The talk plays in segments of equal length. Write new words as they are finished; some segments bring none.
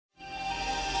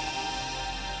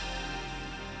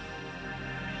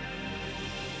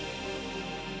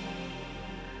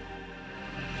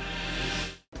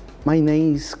My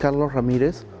name is Carlos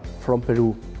Ramirez from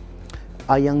Peru.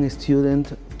 I am a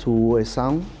student to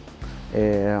ESAN.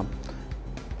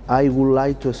 I would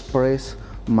like to express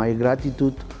my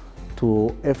gratitude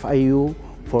to FIU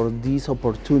for this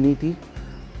opportunity,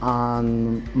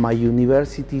 and my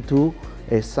university too,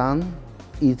 ESAN.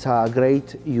 It's a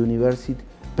great university,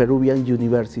 Peruvian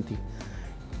university.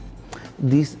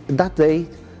 That day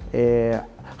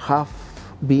have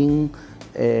been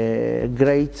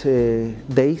great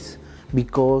days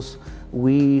because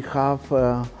we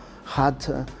have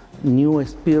had new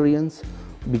experience,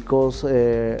 because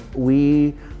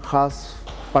we have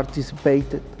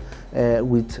participated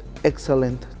with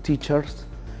excellent teachers,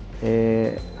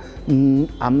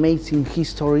 amazing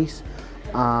histories,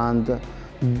 and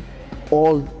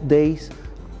all days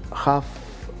have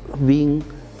been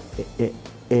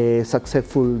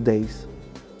successful days.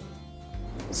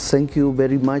 Thank you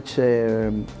very much,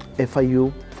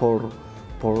 FIU, for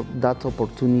that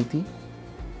opportunity.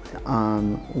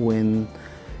 And when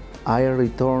I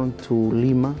return to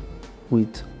Lima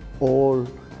with all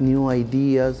new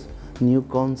ideas, new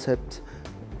concepts,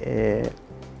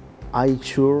 I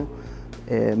sure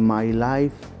my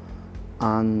life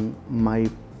and my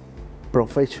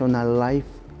professional life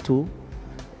too,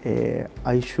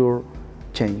 I sure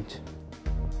change.